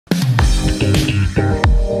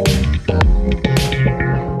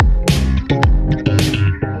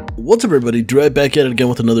What's up everybody, Durag back at it again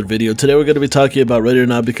with another video. Today we're going to be talking about Ready or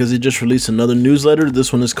Not because he just released another newsletter.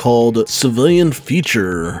 This one is called Civilian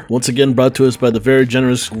Feature. Once again brought to us by the very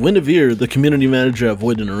generous Guinevere, the community manager at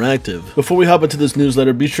Void Interactive. Before we hop into this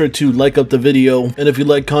newsletter, be sure to like up the video, and if you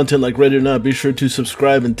like content like Ready or Not, be sure to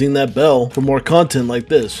subscribe and ding that bell for more content like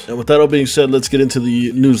this. And with that all being said, let's get into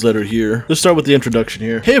the newsletter here. Let's start with the introduction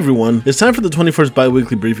here. Hey everyone, it's time for the 21st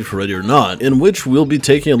bi-weekly briefing for Ready or Not, in which we'll be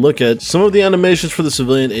taking a look at some of the animations for the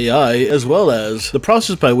civilian AI, as well as the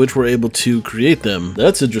process by which we're able to create them.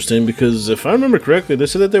 That's interesting because if I remember correctly, they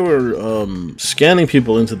said that they were scanning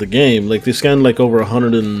people into the game. Like they scanned like over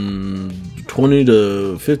 120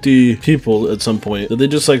 to 50 people at some point. Did they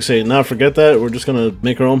just like say, nah, forget that, we're just gonna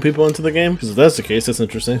make our own people into the game? Because if that's the case, that's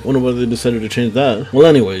interesting. I wonder why they decided to change that. Well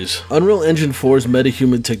anyways, Unreal Engine 4's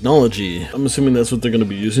metahuman technology. I'm assuming that's what they're gonna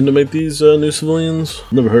be using to make these new civilians.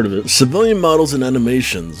 Never heard of it. Civilian models and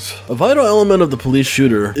animations. A vital element of the police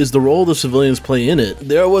shooter is the role the civilians play in it.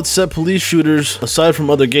 They are what set police shooters aside from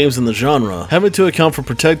other games in the genre, having to account for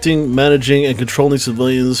protecting, managing, and controlling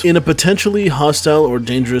civilians in a potentially hostile or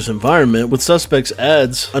dangerous environment with suspects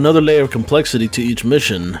adds another layer of complexity to each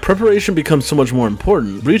mission. Preparation becomes so much more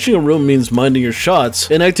important. Breaching a room means minding your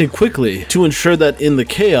shots and acting quickly to ensure that in the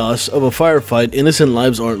chaos of a firefight, innocent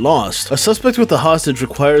lives aren't lost. A suspect with a hostage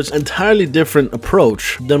requires an entirely different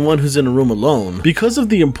approach than one who's in a room alone. Because of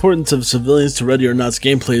the importance of civilians to Ready or Not's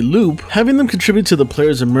gameplay loop, having them contribute to the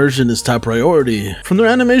player's immersion is top priority. From their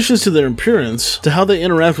animations to their appearance, to how they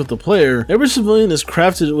interact with the player, every civilian is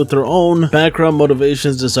crafted with their own background,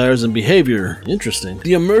 motivations, desires, and behavior. Interesting.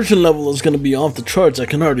 The immersion level is going to be off the charts. I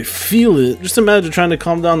can already feel it. Just imagine trying to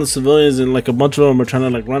calm down the civilians and like a bunch of them are trying to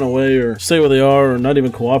like run away or stay where they are or not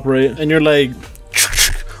even cooperate, and you're like,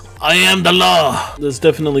 I am the law. That's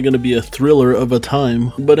definitely going to be a thriller of a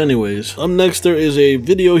time. But anyways, up next there is a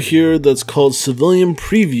video here that's called Civilian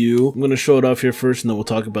Preview. I'm going to show it off here first and then we'll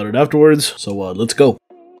talk about it afterwards. So let's go.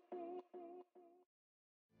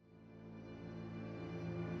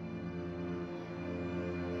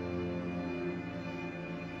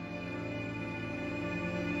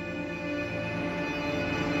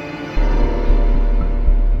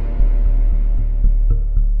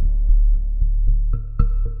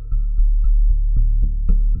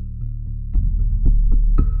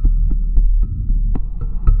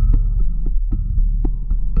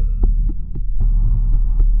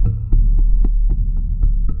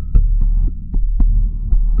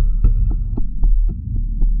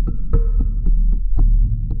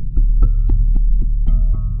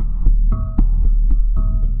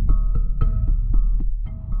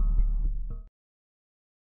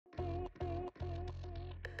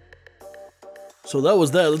 So that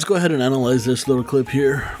was that. Let's go ahead and analyze this little clip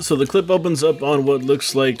here. So the clip opens up on what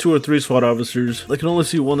looks like 2 or 3 SWAT officers. I can only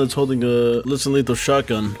see one that's holding a less than lethal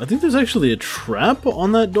shotgun. I think there's actually a trap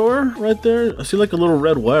on that door right there. I see like a little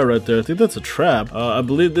red wire right there. I think that's a trap. I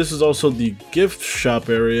believe this is also the gift shop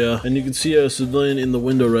area, and you can see a civilian in the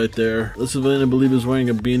window right there. The civilian, I believe, is wearing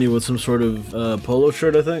a beanie with some sort of polo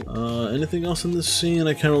shirt, I think. Anything else in this scene?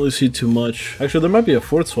 I can't really see too much. Actually, there might be a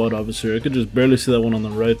 4th SWAT officer. I could just barely see that one on the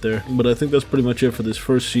right there. But I think that's pretty much it for this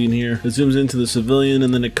first scene here. It zooms into the civilian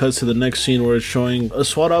and then it cuts to the next scene where it's showing a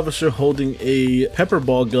SWAT officer holding a pepper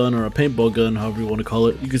ball gun or a paintball gun, however you want to call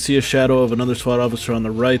it. You can see a shadow of another SWAT officer on the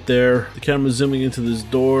right there. The camera's zooming into this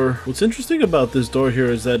door. What's interesting about this door here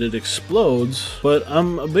is that it explodes, but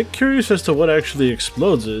I'm a bit curious as to what actually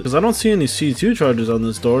explodes it, because I don't see any C2 charges on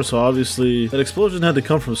this door, so obviously that explosion had to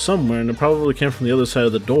come from somewhere, and it probably came from the other side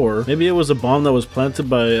of the door. Maybe it was a bomb that was planted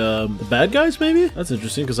by the bad guys, maybe? That's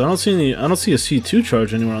interesting, because I don't see a C2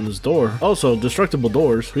 charge anywhere on this door. Also, destructible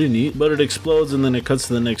doors, pretty neat, but it explodes and then it cuts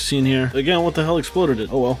to the next scene here. Again, what the hell exploded it?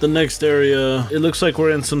 Oh well. The next area, it looks like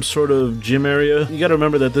we're in some sort of gym area. You gotta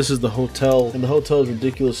remember that this is the hotel, and the hotel is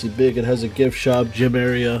ridiculously big. It has a gift shop, gym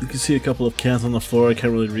area. You can see a couple of cans on the floor. I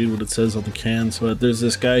can't really read what it says on the cans, but there's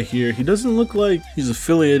this guy here. He doesn't look like he's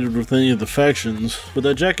affiliated with any of the factions, but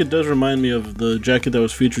that jacket does remind me of the jacket that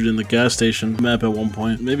was featured in the gas station map at one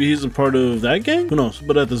point. Maybe he's a part of that gang? Who knows?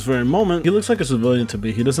 But at this very moment, he looks like a civilian to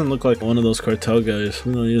be. He doesn't look like one of those cartel guys.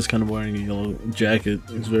 You know, he is kind of wearing a yellow jacket.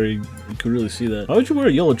 It's very, you can really see that. Why would you wear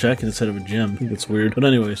a yellow jacket instead of a gym? I think that's weird. But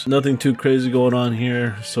anyways, nothing too crazy going on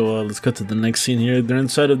here. So let's cut to the next scene here. They're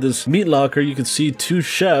inside of this meat locker. You can see 2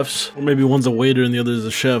 chefs, or maybe one's a waiter and the other is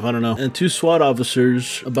a chef. I don't know. And 2 SWAT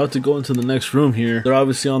officers about to go into the next room here. They're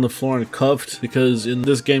obviously on the floor and cuffed, because in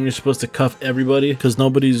this game you're supposed to cuff everybody because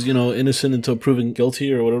nobody's, you know, innocent until proven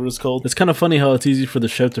guilty or whatever it's called. It's kind of funny how it's easy for the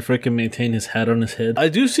chef to freaking maintain his hat on his head. I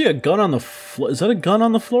do see a gun on the floor. Is that a gun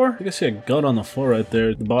on the floor? I think I see a gun on the floor right there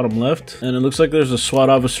at the bottom left. And it looks like there's a SWAT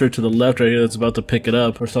officer to the left right here that's about to pick it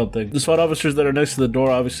up or something. The SWAT officers that are next to the door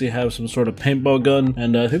obviously have some sort of paintball gun.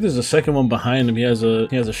 And I think there's a second one behind him. He has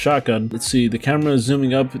a shotgun. Let's see. The camera is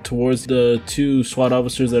zooming up towards the two SWAT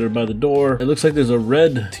officers that are by the door. It looks like there's a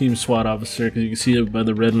red team SWAT officer because you can see it by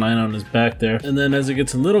the red line on his back there. And then as it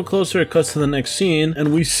gets a little closer, it cuts to the next scene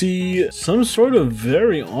and we see some sort of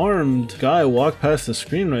very armed guy walk past the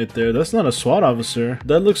screen right there. That's not a SWAT officer.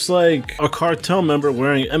 That looks like a cartel member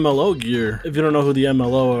wearing MLO gear. If you don't know who the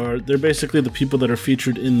MLO are, they're basically the people that are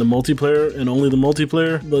featured in the multiplayer and only the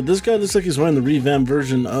multiplayer. But this guy looks like he's wearing the revamped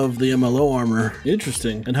version of the MLO armor.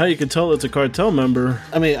 Interesting. And how you can tell it's a cartel member.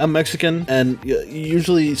 I mean, I'm Mexican and you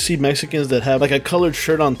usually see Mexicans that have like a colored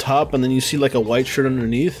shirt on top and then you see like a white shirt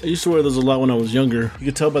underneath. I used to wear those a lot when I was younger. You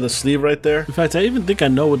can tell by the sleeve right there. In fact, I even think I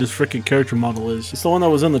know what his freaking character model is. It's the one that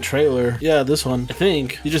was in the trailer. Yeah, this one. I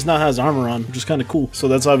think. He just now has armor on, which is kind of cool. So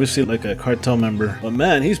that's obviously like a cartel member. But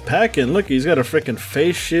man, he's packing. Look, he's got a freaking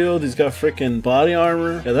face shield. He's got freaking body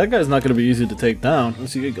armor. Yeah, that guy's not going to be easy to take down.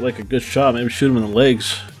 Unless you get like a good shot. Maybe shoot him in the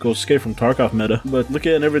legs. Go escape from Tarkov meta. But look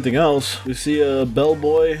at everything else. We see a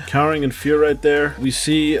bellboy cowering in fear right there. We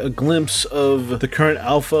see a glimpse of the current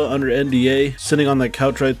alpha under NDA sitting on that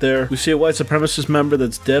couch right there. We see a white supremacist member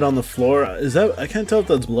that's dead on the floor. Is that, I can't tell if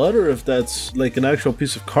that's blood or if that's like an actual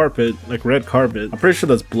piece of carpet, like red carpet. I'm pretty sure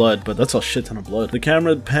that's blood, but that's a shit ton of blood. The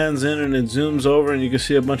camera pans in and it zooms over and you can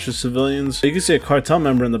see a bunch of civilians. You can see a cartel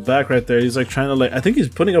member in the back right there. He's like trying to like, I think he's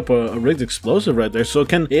putting up a rigged explosive right there. So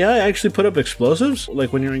can AI actually put up explosives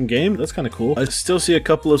like when you're in game? That's kind of cool. I still see a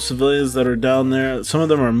couple of civilians that are down there. Some of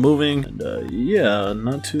them are moving. And yeah,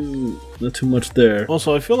 not too much there.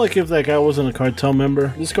 Also, I feel like if that guy wasn't a cartel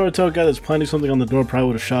member, this cartel guy that's planting something on the door probably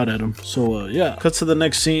would have shot at him. So yeah, cuts to the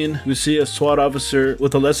next scene. We see a SWAT officer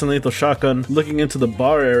with a less than lethal shotgun looking into the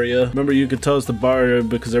bar area. Remember, you could tell it's the bar area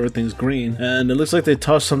because everything's green. And it looks like they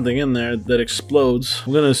tossed something in there that explodes.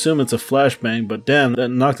 I'm gonna assume it's a flashbang, but damn, that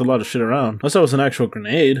knocked a lot of shit around. Unless that was an actual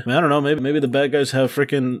grenade. I mean, I don't know, maybe the bad guys have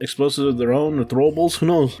freaking explosives of their own or throwables, who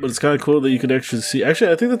knows? But it's kind of cool that you could actually see.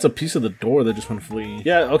 Actually, I think that's a piece of the door that just went fleeing.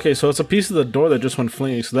 Yeah, okay, so it's a piece of the door that just went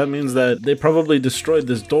fleeing, so that means that they probably destroyed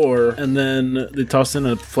this door and then they tossed in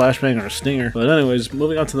a flashbang or a stinger. But anyways,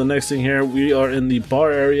 moving on to the next thing here, we are in the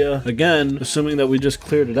bar area again, assuming that we just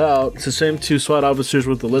cleared it out. It's the same two SWAT officers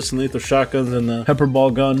with the less than lethal shotguns and the pepper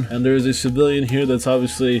ball gun, and there is a civilian here that's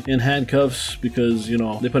obviously in handcuffs because, you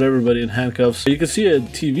know, they put everybody in handcuffs. You can see a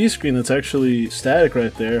TV screen that's actually static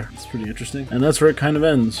right there. It's pretty interesting, and that's where it kind of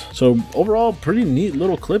ends. So overall, pretty neat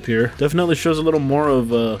little clip here. Definitely shows a little more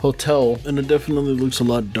of a hotel, and it definitely looks a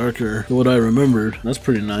lot darker than what I remembered. That's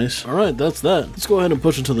pretty nice. Alright, that's that. Let's go ahead and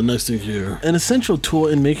push into the next thing here. An essential tool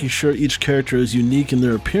in making sure each character is unique in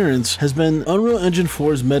their appearance has been Unreal Engine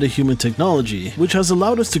 4's metahuman technology, which has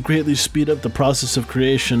allowed us to greatly speed up the process of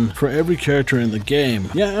creation for every character in the game.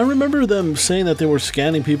 Yeah, I remember them saying that they were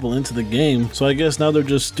scanning people into the game, so I guess now they're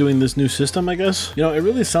just doing this new system, I guess? You know, it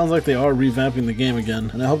really sounds like they are revamping the game again,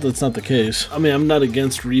 and I hope that's not the case. I mean, I'm not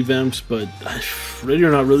against revamps, but Ready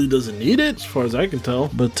or Not really doesn't need it, as far as I can tell.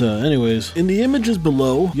 But anyways, in the images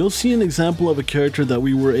below, you'll see an example of a character that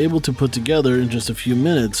we were able to put together in just a few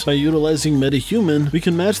minutes. By utilizing Metahuman, we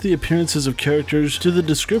can match the appearances of characters to the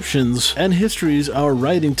descriptions and histories our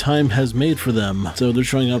writing time has made for them. So they're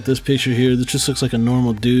showing up this picture here. This just looks like a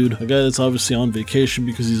normal dude, a guy that's obviously on vacation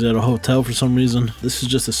because he's at a hotel for some reason. This is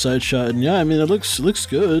just a side shot, and yeah, I mean, it looks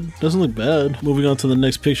good. Doesn't look bad. Moving on to the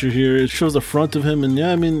next picture here, it shows the front of him, and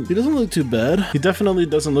yeah, I mean, he doesn't look too bad. He definitely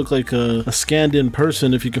doesn't look like a scanned in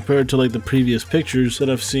person if you compare it to like the previous pictures that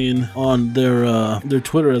I've seen on their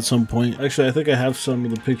Twitter at some point. Actually, I think I have some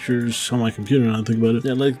of the pictures on my computer now I think about it.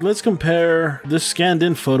 Yeah, like let's compare this scanned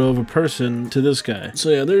in photo of a person to this guy. So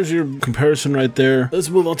yeah, there's your comparison right there. Let's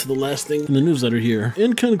move on to the last thing in the newsletter here.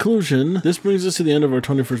 In conclusion, this brings us to the end of our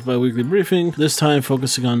 21st bi-weekly briefing, this time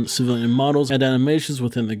focusing on civilian models and animations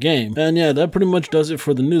within the game. And yeah, that pretty much does it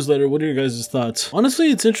for the newsletter. What are your guys' thoughts?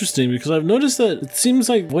 Honestly, it's interesting because I've noticed that it seems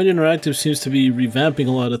like Void Interactive seems to be revamping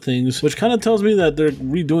a lot of things, which kind of tells me that they're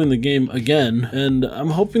redoing the game again, and I'm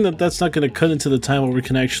hoping that that's not going to cut into the time where we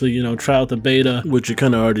can actually, you know, try out the beta, which you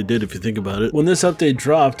kind of already did if you think about it. When this update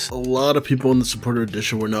dropped, a lot of people in the supporter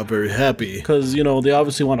edition were not very happy because, you know, they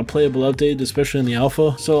obviously want a playable update, especially in the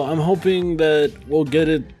alpha. So I'm hoping that we'll get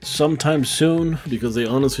it sometime soon because they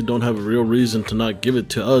honestly don't have a real reason to not give it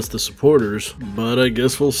to us, the supporters, but I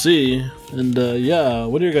guess we'll see. And yeah,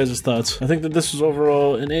 what are your guys' thoughts? I think that this was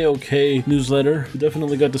overall an A-okay newsletter. We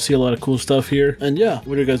definitely got to see a lot of cool stuff here. And yeah,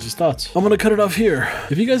 what are your guys' thoughts? I'm gonna cut it off here.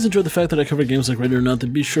 If you guys enjoyed the fact that I covered games like Ready or Not,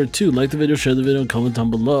 then be sure to like the video, share the video, and comment down below.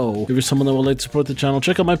 below. If you're someone that would like to support the channel,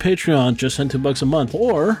 check out my Patreon, just send $2 a month.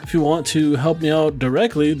 Or if you want to help me out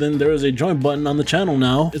directly, then there is a join button on the channel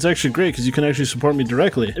now. It's actually great because you can actually support me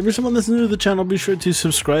directly. If you're someone that's new to the channel, be sure to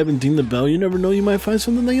subscribe and ding the bell. You never know, you might find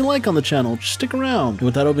something that you like on the channel. Just stick around. And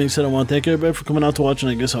with that all being said, I want to thank everybody for coming out to watch,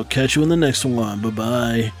 and I guess I'll catch you in the next one.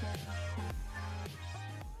 Bye-bye.